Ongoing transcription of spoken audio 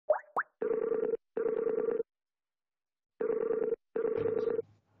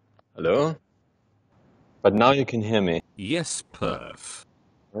Hello? But now you can hear me. Yes, perf.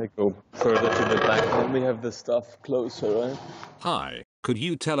 I go further to the back, then we have the stuff closer, right? Hi, could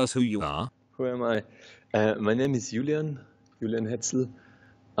you tell us who you are? Who am I? My name is Julian Hetzel.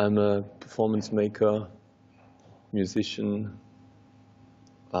 I'm a performance maker, musician.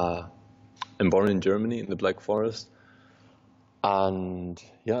 I'm born in Germany, in the Black Forest. And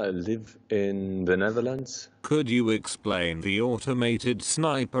yeah, I live in the Netherlands. Could you explain the automated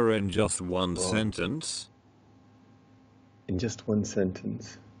sniper in just one sentence? In just one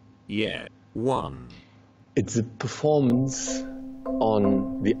sentence. Yeah, one. It's a performance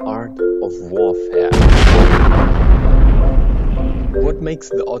on the art of warfare. What makes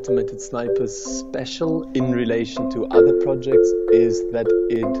the automated sniper special in relation to other projects is that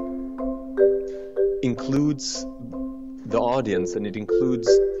it includes the audience and it includes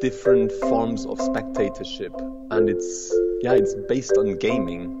different forms of spectatorship, and it's based on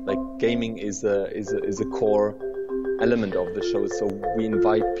gaming. Like, gaming is a core element of the show, so we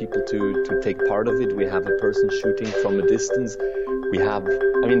invite people to take part of it. We have a person shooting from a distance. We have,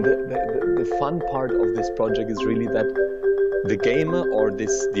 the fun part of this project is really that the gamer, or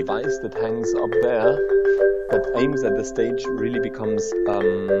this device that hangs up there that aims at the stage, really becomes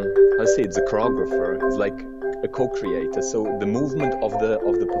it's a choreographer. It's like a co-creator. So the movement of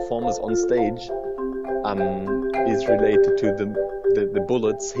the performers on stage is related to the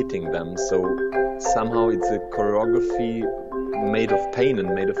bullets hitting them. So somehow it's a choreography made of pain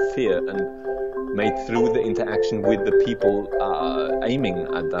and made of fear, and made through the interaction with the people aiming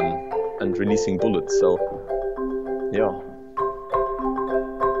at them and releasing bullets. So yeah.